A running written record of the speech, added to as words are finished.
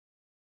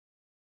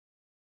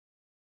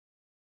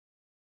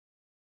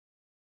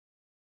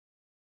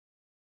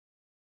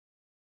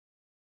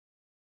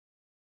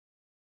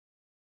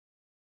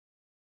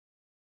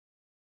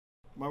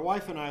My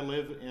wife and I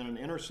live in an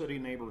inner city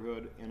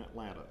neighborhood in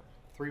Atlanta,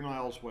 3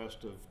 miles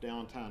west of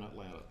downtown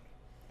Atlanta.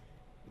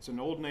 It's an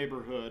old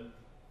neighborhood.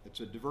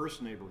 It's a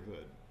diverse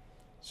neighborhood.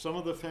 Some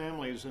of the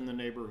families in the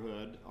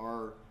neighborhood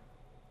are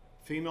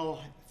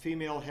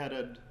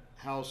female-headed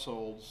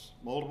households,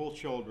 multiple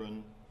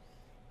children,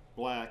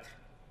 black,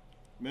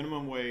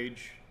 minimum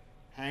wage,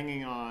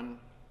 hanging on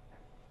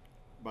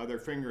by their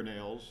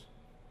fingernails.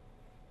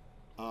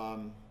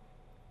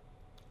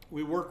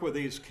 We work with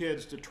these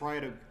kids to try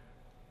to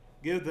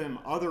give them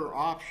other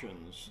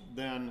options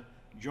than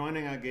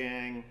joining a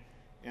gang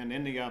and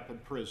ending up in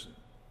prison.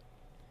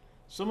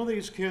 Some of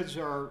these kids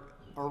are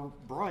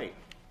bright.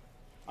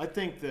 I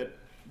think that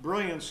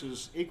brilliance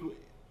is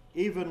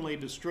evenly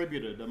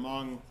distributed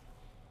among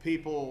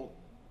people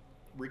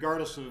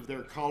regardless of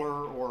their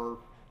color or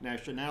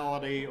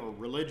nationality or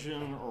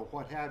religion or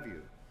what have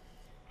you.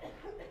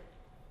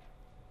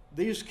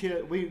 These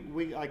kids,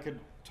 I could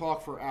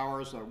talk for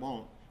hours, I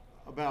won't,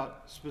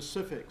 about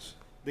specifics.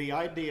 The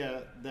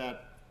idea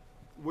that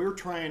we're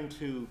trying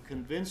to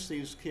convince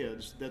these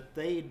kids that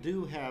they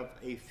do have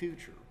a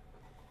future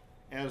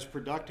as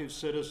productive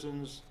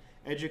citizens,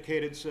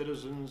 educated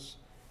citizens,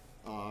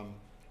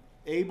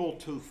 able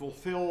to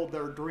fulfill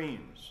their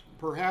dreams.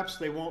 Perhaps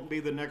they won't be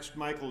the next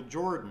Michael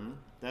Jordan.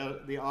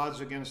 The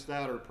odds against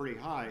that are pretty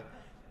high.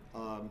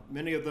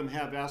 Many of them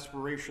have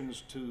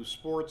aspirations to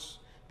sports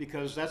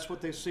because that's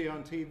what they see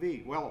on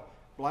TV. Well,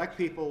 black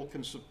people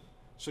can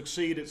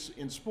succeed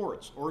in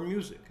sports or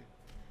music,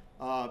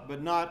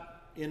 but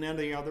not in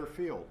any other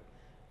field.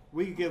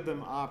 We give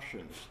them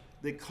options.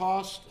 The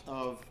cost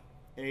of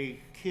a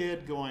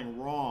kid going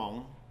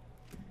wrong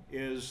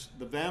is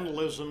the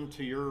vandalism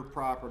to your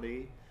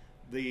property,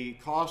 the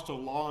cost of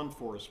law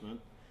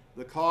enforcement,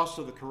 the cost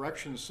of the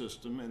correction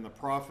system and the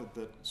profit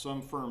that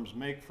some firms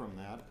make from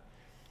that,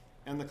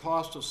 and the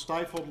cost of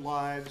stifled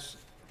lives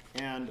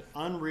and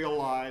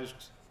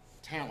unrealized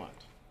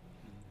talent.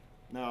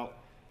 Now,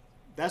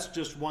 that's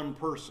just one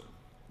person.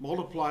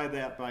 Multiply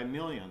that by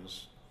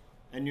millions,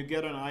 and you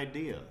get an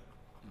idea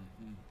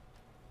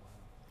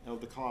of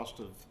the cost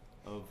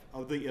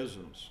of the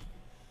isms.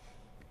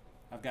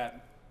 I've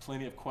got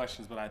plenty of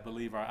questions, but I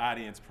believe our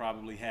audience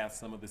probably has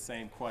some of the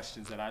same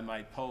questions that I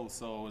might pose.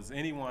 So does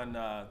anyone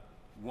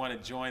want to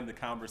join the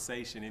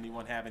conversation?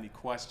 Anyone have any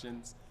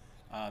questions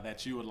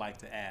that you would like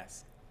to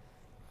ask?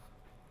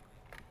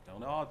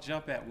 Don't all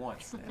jump at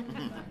once.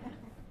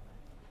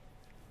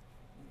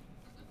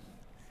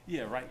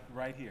 Yeah,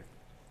 right here.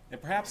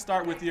 And perhaps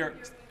start with your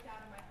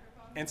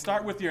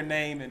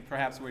name and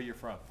perhaps where you're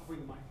from.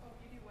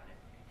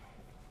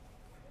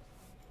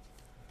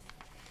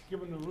 Give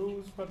them the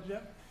rules, Brother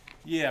Jeff.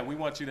 Yeah, we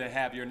want you to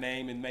have your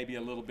name and maybe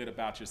a little bit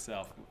about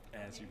yourself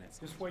as you mentioned.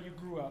 This is where you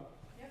grew up,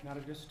 not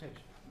a dissertation.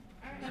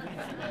 My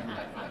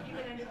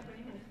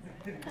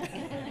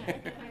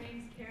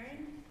name's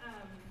Karen. I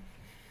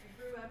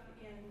grew up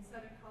in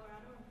southern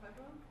Colorado in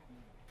Pueblo.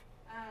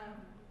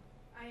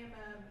 I am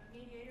a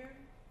mediator,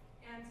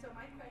 and so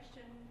my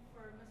question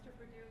for Mr.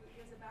 Perdew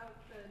is about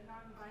the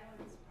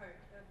nonviolence part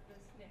of the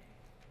SNCC.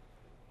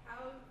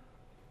 How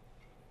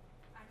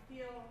I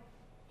feel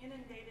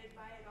inundated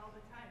by it all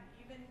the time,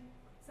 even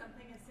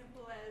something as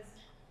simple as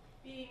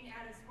being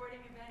at a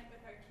sporting event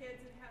with our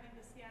kids and having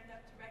to stand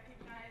up to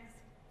recognize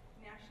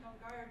National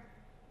Guard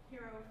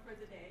hero for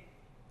the day.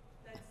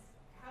 That's,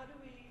 how do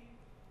we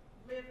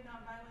live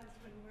nonviolence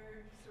when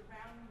we're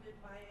surrounded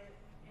by it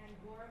and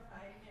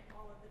glorifying it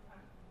all of the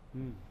time?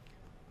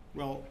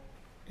 Well,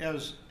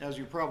 as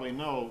you probably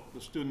know,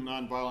 the Student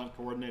Nonviolent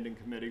Coordinating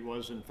Committee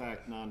was in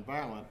fact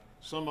nonviolent.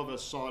 Some of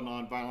us saw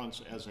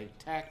nonviolence as a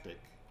tactic,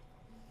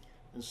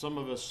 and some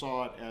of us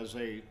saw it as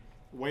a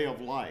way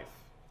of life,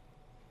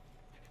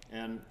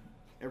 and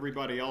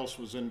everybody else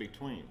was in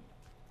between.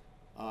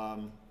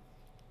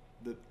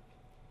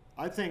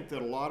 I think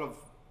that a lot of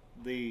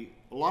the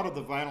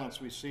violence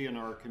we see in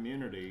our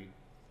community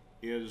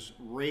is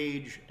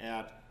rage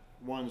at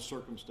one's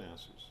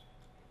circumstances,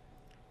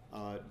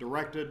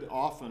 directed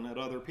often at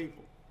other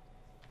people.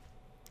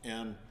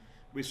 And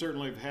we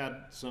certainly have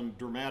had some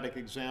dramatic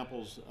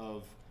examples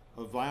of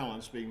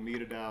violence being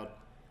meted out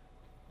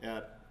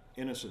at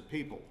innocent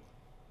people,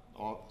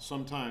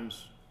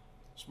 sometimes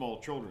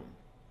small children.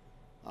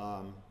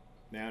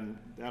 And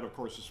that, of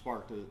course, has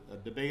sparked a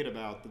debate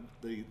about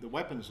the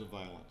weapons of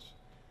violence.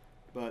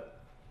 But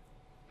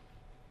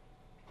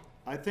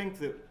I think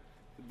that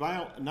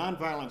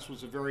nonviolence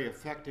was a very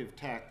effective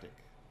tactic,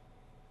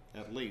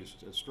 at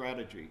least a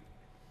strategy,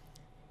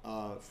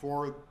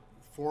 for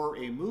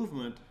a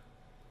movement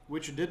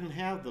which didn't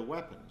have the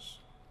weapons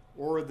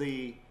or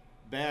the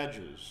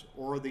badges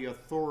or the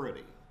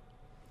authority.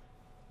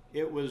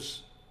 It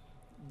was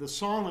the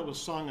song that was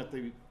sung at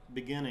the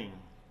beginning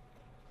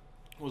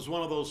was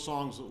one of those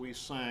songs that we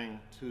sang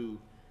to,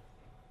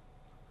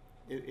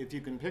 if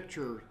you can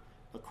picture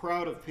a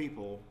crowd of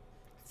people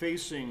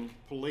facing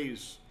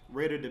police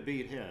ready to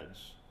beat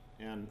heads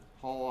and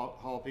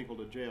haul people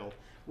to jail.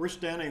 We're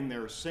standing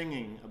there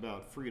singing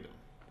about freedom,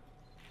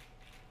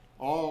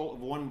 all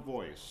of one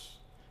voice,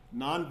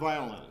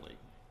 non-violently.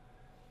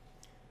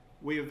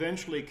 We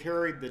eventually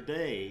carried the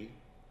day.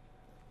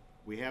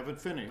 We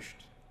haven't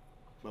finished,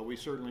 but we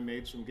certainly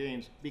made some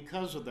gains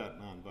because of that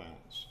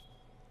nonviolence.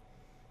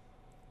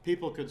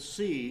 People could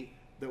see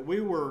that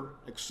we were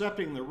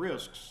accepting the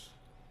risks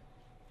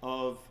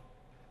of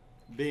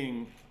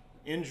being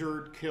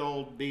injured,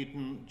 killed,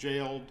 beaten,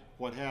 jailed,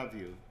 what have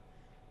you,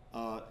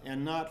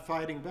 and not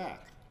fighting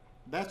back.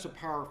 That's a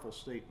powerful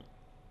statement.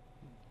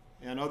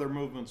 And other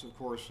movements, of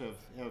course,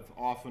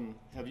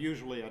 have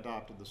usually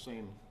adopted the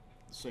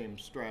same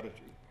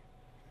strategy.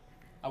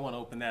 I want to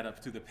open that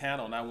up to the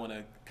panel, and I want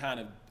to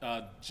kind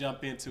of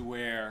jump into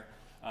where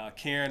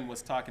Karen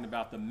was talking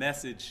about the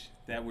message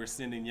that we're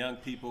sending young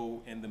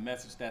people and the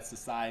message that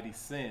society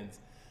sends.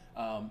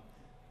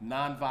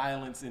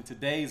 Nonviolence in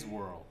today's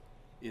world,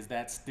 is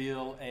that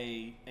still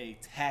a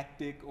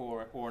tactic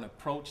or an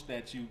approach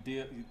that you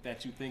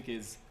think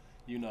is,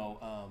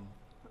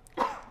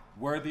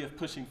 worthy of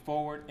pushing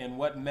forward? And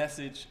what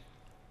message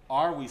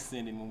are we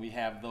sending when we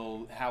have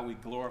how we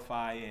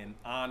glorify and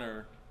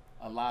honor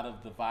a lot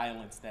of the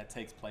violence that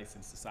takes place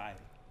in society?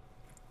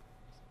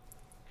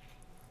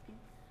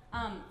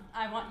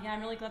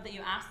 I'm really glad that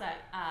you asked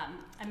that.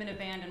 I'm in a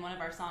band, and one of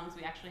our songs,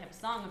 we actually have a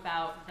song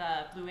about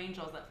the blue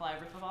angels that fly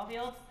over football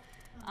fields.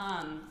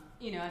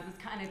 As this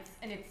kind of,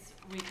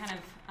 we kind of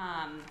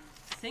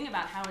sing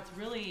about how it's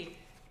really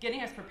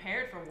getting us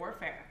prepared for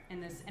warfare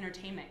in this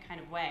entertainment kind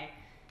of way.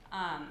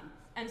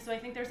 And so I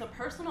think there's a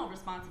personal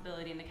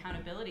responsibility and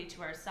accountability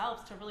to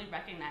ourselves to really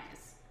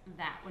recognize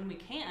that when we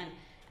can,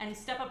 and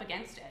step up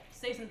against it,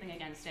 say something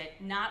against it,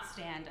 not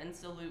stand and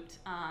salute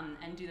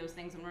and do those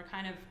things when we're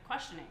kind of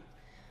questioning.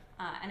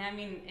 And I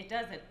mean, it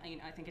does it.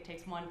 I think it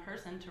takes one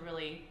person to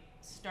really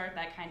start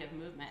that kind of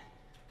movement.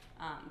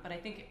 But I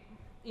think,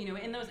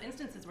 in those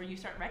instances where you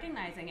start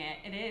recognizing it,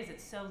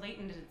 it's so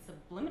latent, it's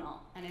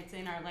subliminal, and it's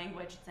in our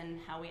language, it's in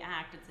how we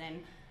act, it's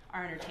in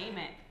our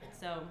entertainment.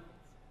 So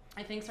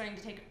I think starting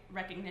to take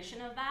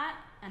recognition of that,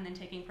 and then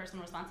taking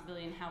personal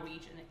responsibility in how we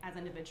each as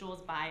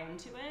individuals buy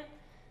into it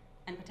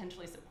and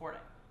potentially support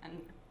it and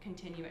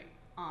continue it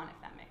on,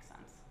 if that makes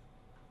sense.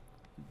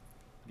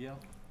 Gail?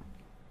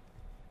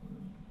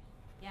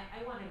 Yeah,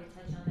 I wanted to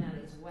touch on that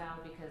as well,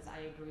 because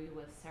I agree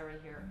with Sarah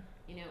here.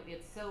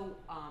 It's so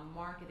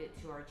marketed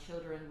to our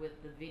children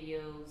with the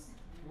videos,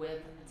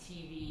 with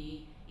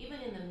TV, even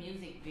in the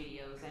music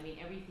videos. I mean,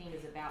 everything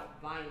is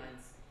about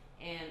violence.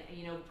 And,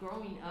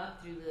 growing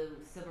up through the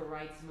civil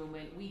rights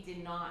movement, we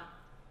did not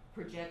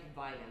project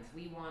violence.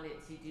 We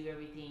wanted to do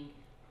everything,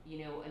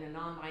 in a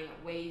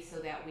nonviolent way so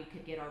that we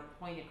could get our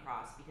point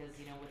across, because,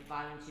 with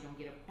violence, you don't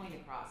get a point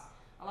across.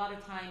 A lot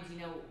of times,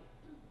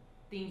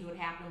 things would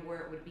happen where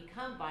it would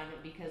become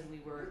violent because we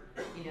were,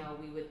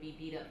 we would be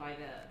beat up by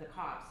the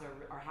cops, or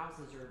our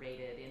houses were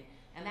raided,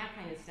 and that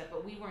kind of stuff.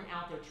 But we weren't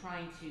out there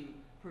trying to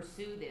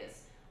pursue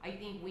this. I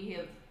think we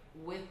have,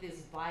 with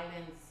this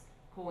violence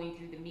going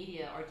through the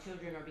media, our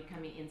children are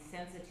becoming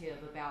insensitive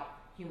about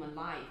human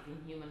life and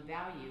human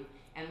value.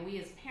 And we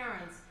as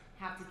parents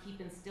have to keep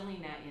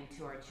instilling that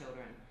into our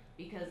children,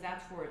 because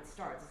that's where it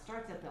starts. It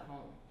starts at the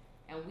home.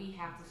 And we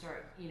have to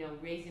start,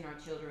 raising our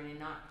children and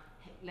not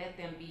let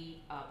them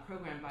be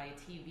programmed by a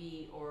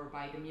TV or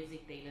by the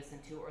music they listen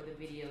to or the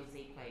videos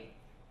they play.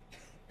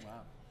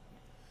 Wow.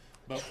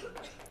 But,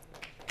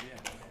 yeah.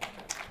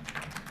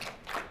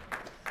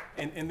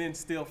 And then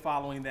still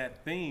following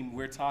that theme,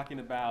 we're talking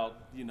about,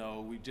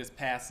 we've just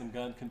passed some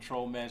gun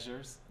control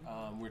measures.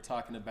 We're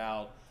talking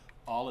about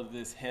all of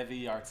this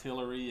heavy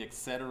artillery, et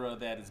cetera,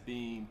 that is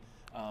being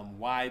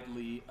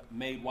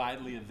made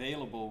widely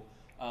available.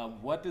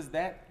 What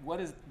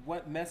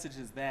message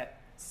does that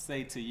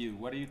say to you?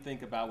 What do you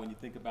think about when you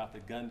think about the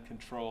gun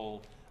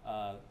control,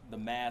 the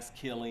mass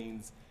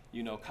killings?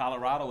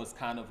 Colorado is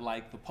kind of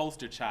like the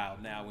poster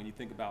child now. When you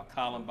think about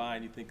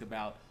Columbine, you think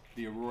about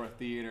the Aurora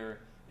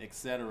Theater, et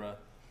cetera.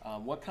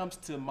 What comes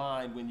to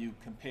mind when you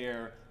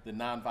compare the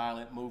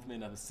nonviolent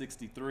movement of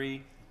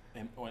 '63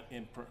 and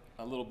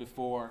a little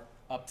before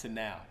up to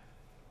now?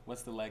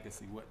 What's the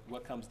legacy?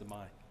 What comes to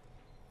mind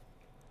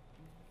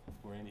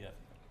for any of you?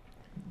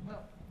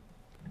 Well,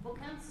 what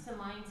comes to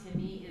mind to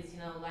me is,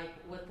 like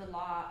with the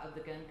law of the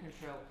gun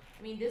control.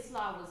 I mean, this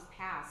law was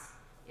passed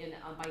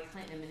by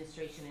Clinton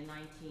administration in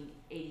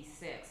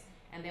 1986.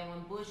 And then when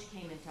Bush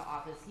came into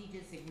office, he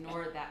just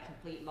ignored that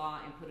complete law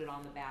and put it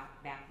on the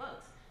back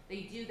books.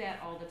 They do that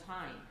all the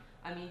time.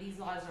 I mean, these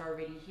laws are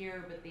already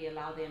here, but they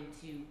allow them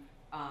to,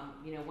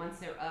 once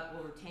they're up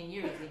over 10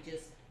 years,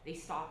 they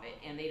stop it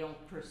and they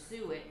don't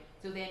pursue it.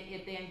 So then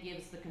it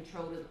gives the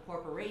control to the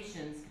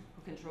corporations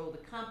who control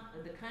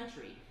the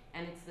country.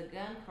 And it's the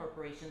gun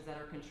corporations that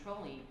are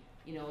controlling,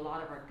 a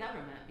lot of our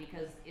government,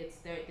 because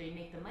they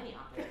make the money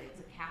off of it. It's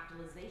a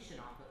capitalization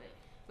off of it.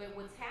 But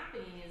what's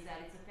happening is that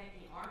it's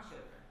affecting our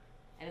children,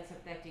 and it's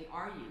affecting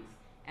our youth.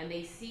 And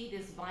they see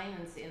this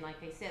violence, and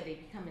like I said, they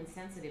become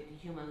insensitive to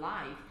human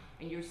life.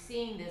 And you're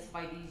seeing this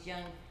by these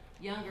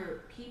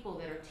younger people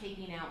that are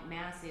taking out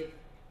massive,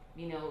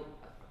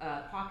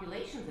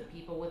 populations of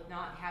people with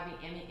not having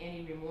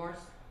any remorse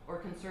or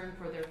concern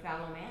for their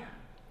fellow man.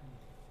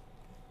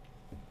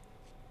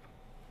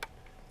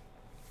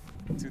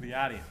 to the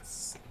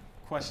audience.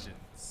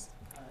 Questions?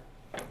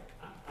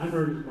 I'm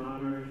Ernest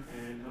Bonner,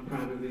 and I'm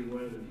probably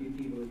one of the few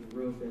people in the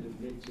room that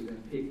admit to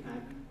that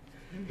pickpocket.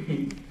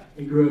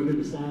 and grew up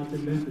in the South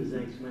in Memphis,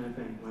 actually. Matter of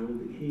fact, Martin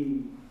Luther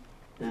King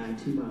died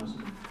 2 miles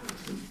from my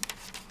house.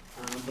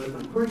 But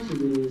my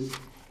question is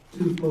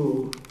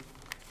twofold.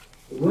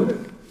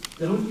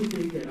 Don't you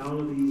think that all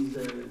of these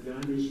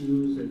gun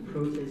issues and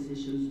protest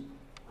issues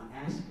are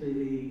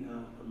actually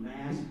a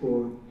mask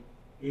for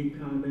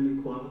income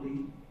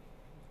inequality?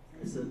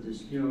 And so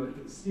just,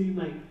 it seems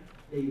like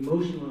they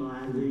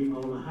emotionalizing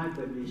all the hot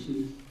button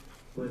issues,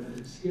 but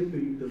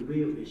skipping the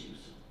real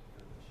issues.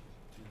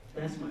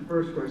 That's my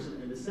first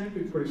question. And the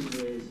second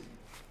question is,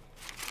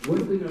 what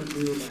are we going to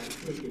do about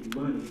taking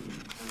money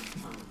out of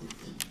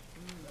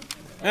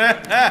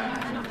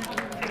politics?